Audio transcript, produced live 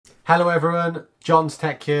Hello everyone,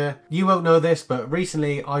 JonsTech here. You won't know this, but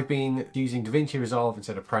recently I've been using DaVinci Resolve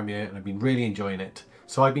instead of Premiere and I've been really enjoying it.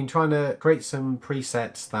 So I've been trying to create some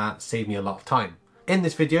presets that save me a lot of time. In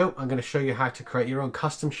this video, I'm going to show you how to create your own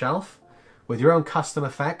custom shelf with your own custom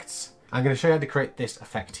effects. I'm going to show you how to create this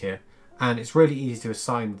effect here. And it's really easy to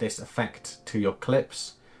assign this effect to your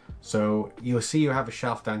clips. So you'll see you have a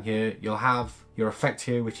shelf down here. You'll have your effect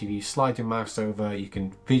here, which if you slide your mouse over, you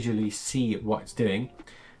can visually see what it's doing.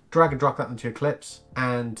 Drag and drop that into your clips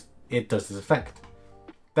and it does this effect.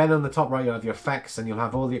 Then on the top right you'll have your effects and you'll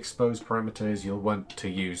have all the exposed parameters you'll want to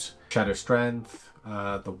use. Shadow strength,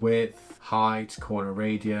 the width, height, corner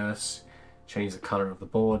radius, change the color of the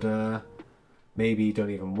border. Maybe you don't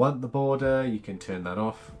even want the border, you can turn that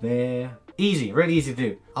off there. Easy, really easy to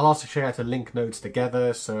do. I'll also show you how to link nodes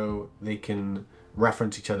together so they can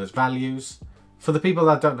reference each other's values. For the people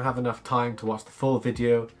that don't have enough time to watch the full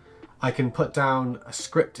video, I can put down a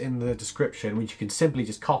script in the description which you can simply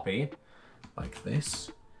just copy like this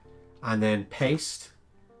and then paste,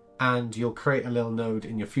 and you'll create a little node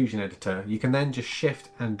in your Fusion editor. You can then just shift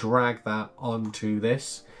and drag that onto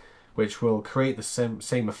this, which will create the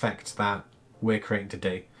same effect that we're creating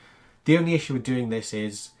today. The only issue with doing this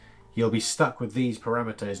is you'll be stuck with these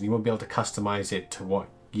parameters and you won't be able to customize it to what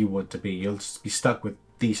you want to be. You'll just be stuck with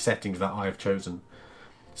these settings that I've chosen.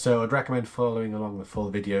 So I'd recommend following along the full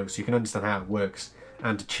video so you can understand how it works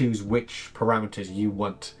and to choose which parameters you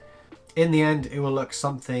want. In the end, it will look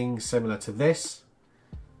something similar to this.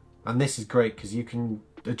 And this is great because you can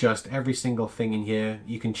adjust every single thing in here.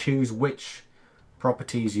 You can choose which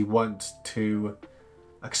properties you want to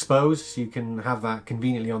expose, so you can have that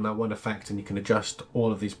conveniently on that one effect and you can adjust all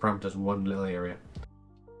of these parameters in one little area.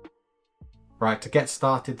 Right, to get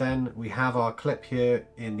started then, we have our clip here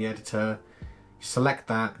in the editor. Select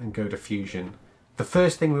that and go to Fusion. The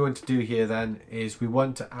first thing we want to do here then is we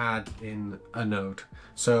want to add in a node.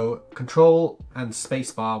 So Control and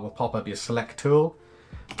spacebar will pop up your select tool.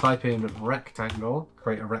 Type in rectangle,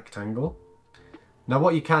 create a rectangle. Now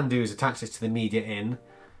what you can do is attach this to the media in,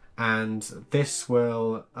 and this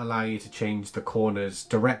will allow you to change the corners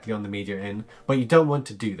directly on the media in, but you don't want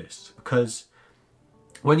to do this because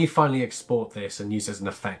when you finally export this and use it as an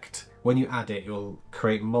effect, when you add it, you'll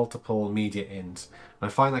create multiple media ins. And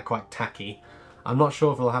I find that quite tacky. I'm not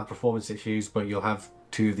sure if it'll have performance issues, but you'll have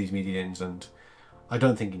two of these media ins and I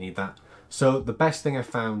don't think you need that. So the best thing I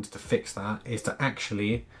found to fix that is to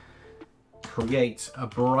actually create a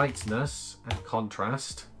brightness and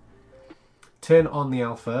contrast. Turn on the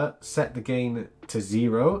alpha, set the gain to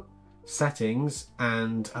 0, settings,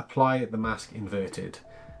 and apply the mask inverted.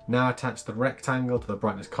 Now attach the rectangle to the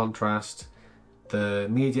brightness contrast, the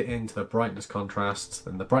media into the brightness contrast,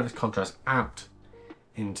 and the brightness contrast out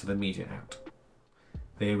into the media out.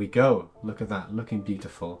 There we go. Look at that, looking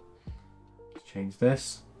beautiful. Let's change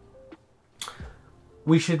this.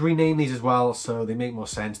 We should rename these as well so they make more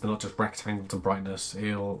sense. They're not just rectangles and brightness.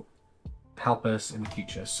 It'll help us in the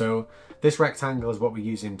future. So this rectangle is what we're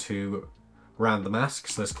using to round the mask,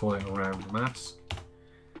 so let's call it a round mask.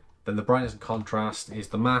 Then the brightness and contrast is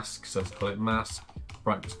the mask, so let's call it mask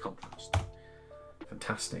brightness contrast.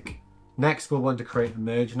 Fantastic. Next we'll want to create a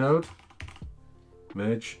merge node.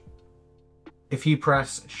 Merge. If you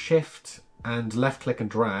press shift and left click and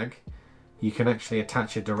drag, you can actually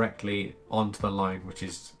attach it directly onto the line, which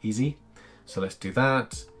is easy. So let's do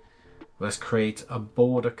that. Let's create a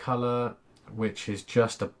border color, which is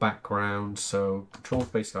just a background. So Control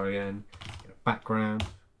Space REN, background.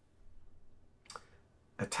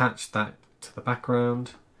 Attach that to the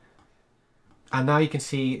background. And now you can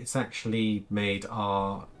see it's actually made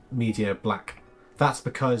our media black. That's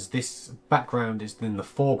because this background is in the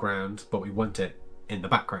foreground, but we want it in the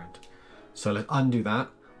background. So let's undo that.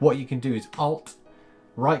 What you can do is Alt,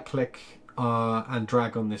 right click and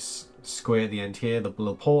drag on this square at the end here, the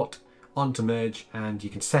little port, onto merge, and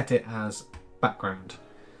you can set it as background.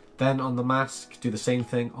 Then on the mask, do the same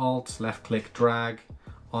thing, Alt, left click, drag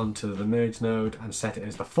onto the merge node and set it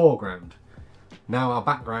as the foreground. Now our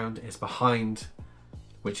background is behind,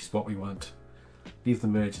 which is what we want. Leave the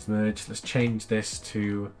merge as merge. Let's change this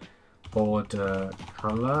to border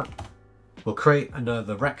color. We'll create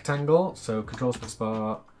another rectangle. So Control Space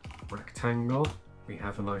Bar, rectangle. We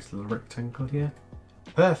have a nice little rectangle here.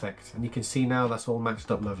 Perfect. And you can see now that's all matched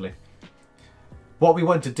up lovely. What we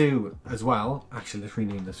want to do as well, actually let's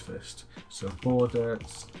rename this first. So border.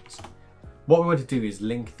 What we want to do is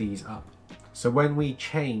link these up. So when we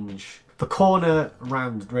change the corner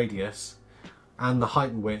round radius and the height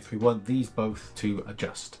and width, we want these both to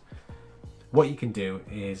adjust. What you can do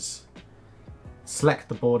is select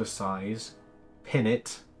the border size, pin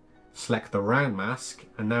it, select the round mask,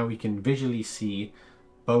 and now we can visually see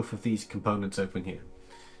both of these components open here.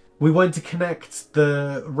 We want to connect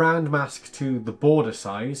the round mask to the border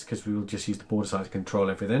size, because we will just use the border size to control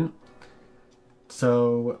everything.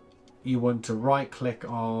 So you want to right click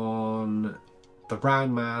on the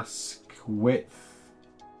round mask, width,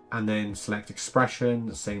 and then select expression,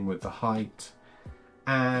 the same with the height,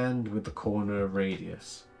 and with the corner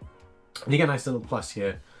radius. And you get a nice little plus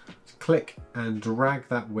here. So click and drag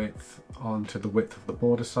that width onto the width of the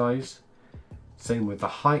border size. Same with the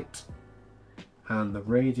height and the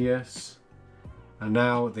radius. And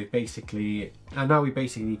now we basically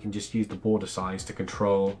can just use the border size to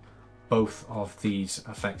control both of these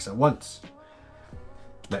effects at once.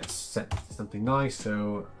 Let's set something nice.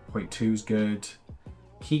 So 0.2 is good.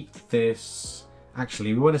 Keep this.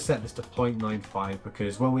 Actually, we want to set this to 0.95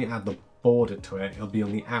 because when we add the border to it, it'll be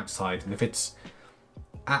on the outside, and if it's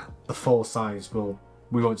at the full size,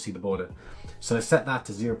 we won't see the border. So let's set that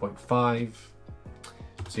to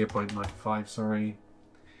 0.95, sorry,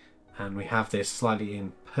 and we have this slightly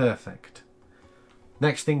in perfect.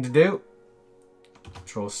 Next thing to do,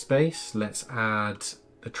 control space, let's add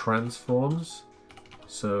the transforms.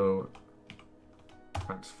 So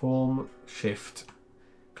transform, shift,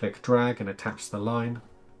 click drag and attach the line.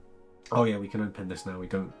 Oh yeah, we can unpin this now. We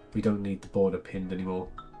don't need the border pinned anymore.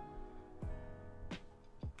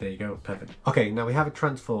 There you go, perfect. Okay, now we have a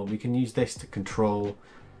transform. We can use this to control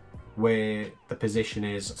where the position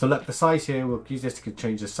is. So look, the size here, we'll use this to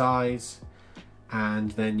change the size,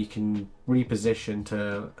 and then you can reposition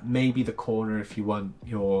to maybe the corner if you want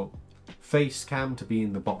your face cam to be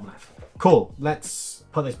in the bottom left. Cool, let's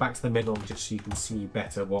put this back to the middle just so you can see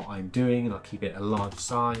better what I'm doing, and I'll keep it a large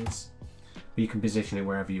size, but you can position it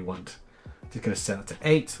wherever you want. Just gonna set it to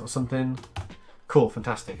 8 or something. Cool,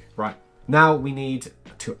 fantastic. Right, now we need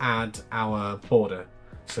to add our border.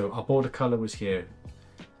 So our border color was here.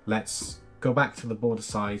 Let's go back to the border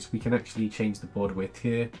size. We can actually change the border width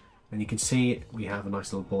here, and you can see we have a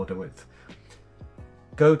nice little border width.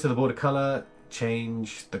 Go to the border color,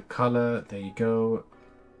 change the color, there you go.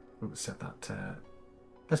 Oops, set that,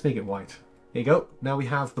 let's make it white. There you go. Now we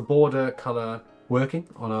have the border color working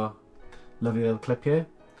on our lovely little clip here.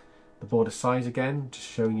 The border size again, just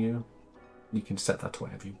showing you. You can set that to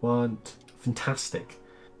whatever you want. Fantastic.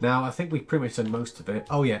 Now I think we've pretty much done most of it.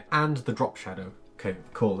 Oh yeah, and the drop shadow. Okay,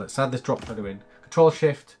 cool. Let's add this drop shadow in. Control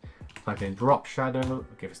Shift, type in drop shadow,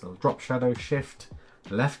 give us a little drop shadow, Shift,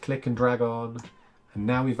 left click and drag on. And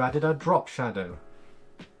now we've added our drop shadow.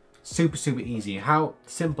 Super, super easy. How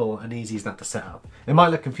simple and easy is that to set up? It might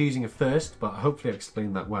look confusing at first, but hopefully I've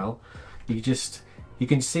explained that well. You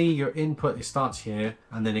can see your input, it starts here,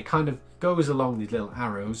 and then it kind of goes along these little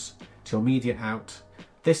arrows to your media out.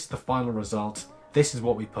 This is the final result. This is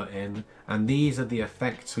what we put in, and these are the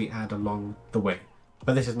effects we add along the way.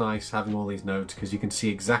 But this is nice having all these nodes because you can see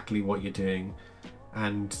exactly what you're doing,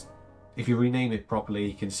 and if you rename it properly,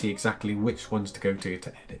 you can see exactly which ones to go to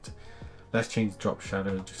edit. Let's change the drop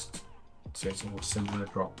shadow just so it's all similar.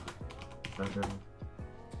 Drop shadow.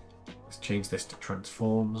 Let's change this to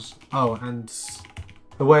transforms. Oh, and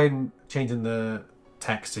the way I'm changing the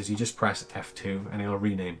text is you just press F2 and it'll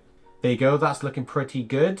rename. There you go, that's looking pretty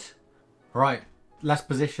good. Right, let's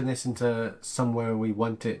position this into somewhere we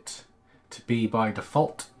want it to be by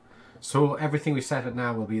default. So everything we set it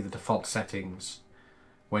now will be the default settings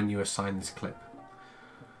when you assign this clip.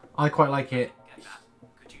 I quite like it.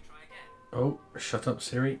 Could you try again? Oh, shut up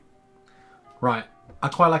Siri. Right, I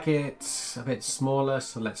quite like it a bit smaller,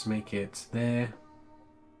 so let's make it there.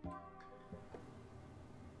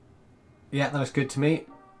 Yeah, that looks good to me.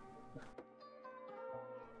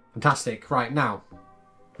 Fantastic. Right, now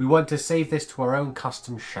we want to save this to our own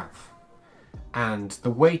custom shelf. And the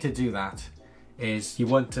way to do that is you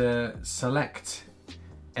want to select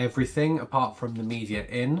everything apart from the media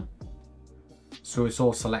in. So it's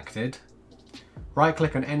all selected. Right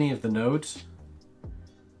click on any of the nodes.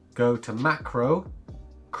 Go to macro,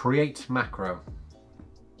 create macro.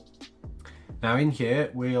 Now in here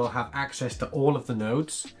we'll have access to all of the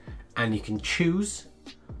nodes, and you can choose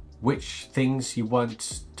which things you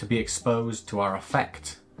want to be exposed to our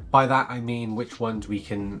effect. By that I mean which ones we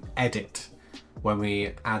can edit when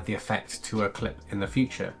we add the effect to a clip in the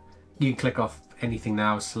future. You can click off anything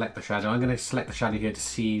now, select the shadow. I'm going to select the shadow here to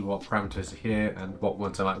see what parameters are here and what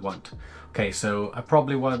ones I might want. Okay, so I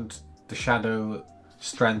probably want the shadow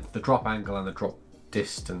strength, the drop angle and the drop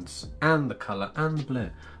distance, and the color and the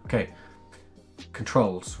blur. Okay,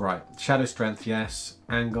 controls, right. Shadow strength, yes.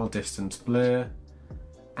 Angle, distance, blur.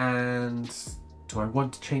 And do I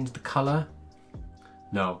want to change the color?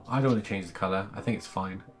 No, I don't want to change the color. I think it's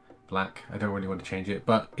fine. black. I don't really want to change it,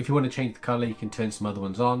 but if you want to change the color, you can turn some other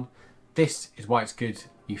ones on. This is why it's good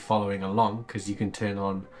you following along, because you can turn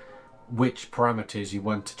on which parameters you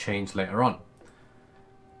want to change later on.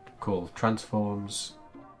 Cool. Transforms.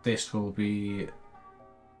 This will be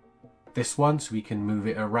this one, so we can move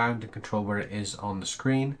it around and control where it is on the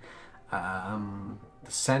screen. The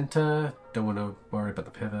center, don't want to worry about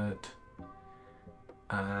the pivot.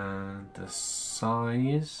 And the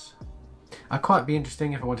size. I'd quite be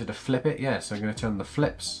interesting if I wanted to flip it. Yeah, so I'm going to turn the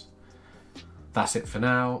flips. That's it for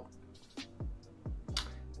now.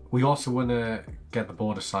 We also want to get the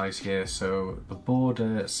border size here. So the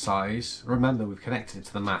border size, remember we've connected it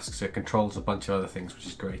to the mask, so it controls a bunch of other things, which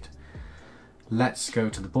is great. Let's go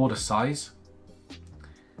to the border size,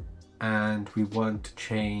 and we want to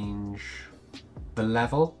change the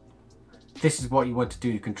level. This is what you want to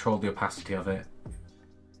do to control the opacity of it.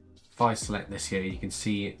 If I select this here, you can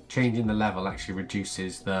see changing the level actually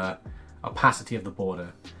reduces the opacity of the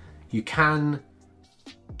border. You can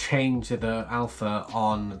change the alpha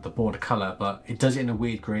on the border color, but it does it in a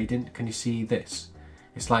weird gradient. Can you see this?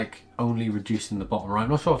 It's like only reducing the bottom right. I'm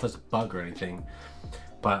not sure if there's a bug or anything,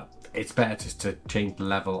 but it's better just to change the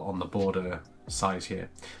level on the border size here.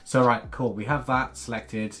 So right, cool, we have that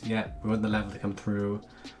selected. Yeah, we want the level to come through.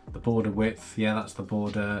 The border width, yeah, that's the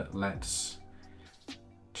border. Let's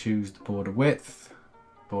choose the border width.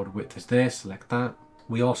 Border width is this, select that.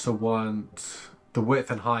 We also want the width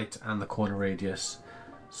and height and the corner radius.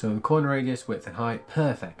 So the corner radius, width and height,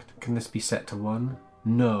 perfect. Can this be set to 1?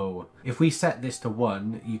 No. If we set this to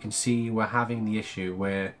 1, you can see we're having the issue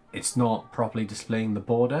where it's not properly displaying the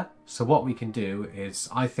border. So what we can do is,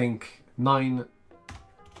 I think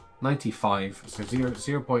 995, so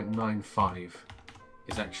 0.95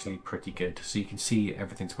 is actually pretty good. So you can see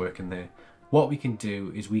everything's working there. What we can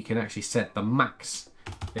do is we can actually set the max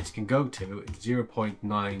this can go to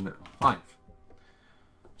 0.95.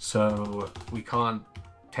 So we can't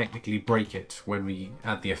technically break it when we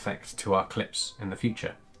add the effect to our clips in the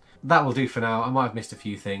future. That will do for now. I might have missed a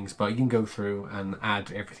few things, but you can go through and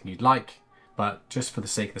add everything you'd like. But just for the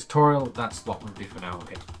sake of this tutorial, that's what we'll do for now.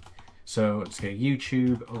 Okay. So let's go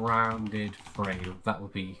YouTube rounded frame. That will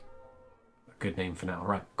be a good name for now.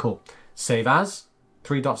 Right, cool. Save as.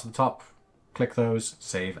 3 dots at the top. Click those.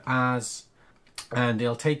 Save as. And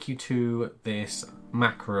it'll take you to this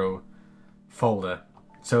macro folder.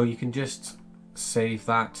 So you can just save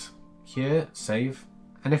that here, save,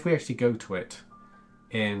 and if we actually go to it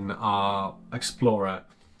in our Explorer,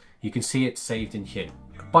 you can see it's saved in here.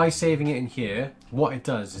 By saving it in here, what it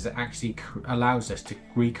does is it actually allows us to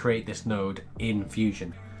recreate this node in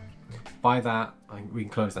Fusion. By that, we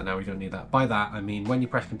can close that now, we don't need that. By that, I mean when you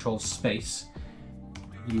press Control Space,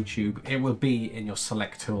 YouTube, it will be in your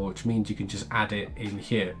select tool, which means you can just add it in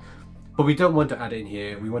here. But we don't want to add it in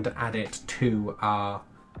here, we want to add it to our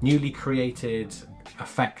newly created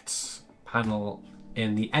effects panel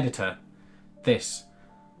in the editor. This,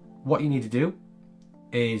 what you need to do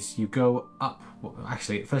is you go up, well,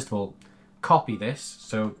 actually first of all copy this,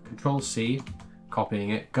 so Control C,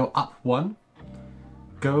 copying it, go up 1,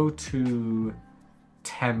 go to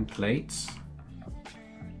templates,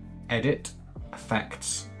 edit,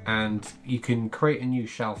 effects, and you can create a new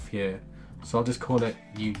shelf here. So I'll just call it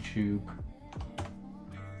YouTube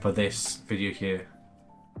for this video here.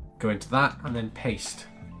 Go into that and then paste.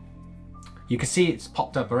 You can see it's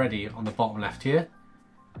popped up already on the bottom left here.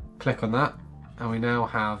 Click on that and we now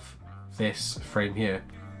have this frame here.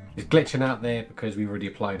 It's glitching out there because we've already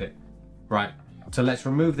applied it. Right, so let's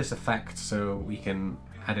remove this effect so we can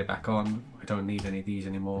add it back on. I don't need any of these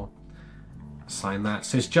anymore. Assign that.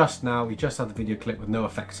 So it's just now, we just had the video clip with no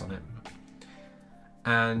effects on it.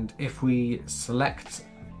 And if we select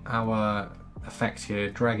our effect here,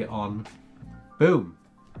 drag it on, boom.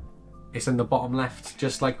 It's in the bottom left,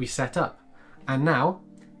 just like we set up. And now,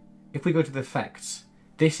 if we go to the effects,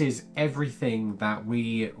 this is everything that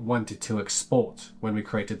we wanted to export when we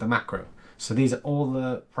created the macro. So these are all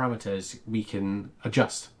the parameters we can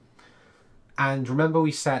adjust. And remember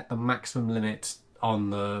we set the maximum limit on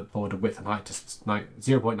the border width and height to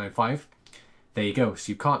 0.95. There you go,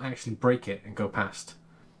 so you can't actually break it and go past.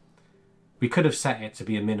 We could have set it to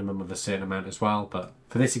be a minimum of a certain amount as well, but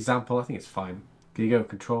for this example, I think it's fine. There you go,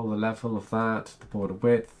 control the level of that, the border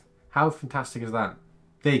width. How fantastic is that?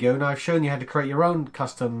 There you go, now I've shown you how to create your own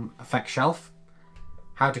custom effect shelf,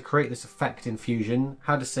 how to create this effect in Fusion,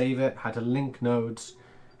 how to save it, how to link nodes,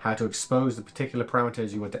 how to expose the particular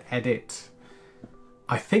parameters you want to edit.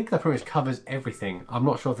 I think that pretty much covers everything. I'm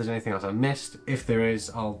not sure if there's anything else I missed. If there is,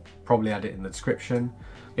 I'll probably add it in the description.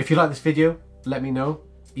 If you like this video, let me know.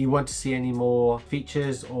 you want to see any more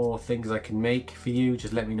features or things I can make for you,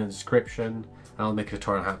 just let me know in the description and I'll make a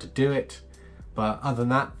tutorial on how to do it. But other than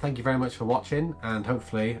that, thank you very much for watching, and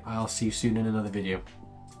hopefully I'll see you soon in another video.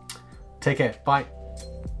 Take care, bye.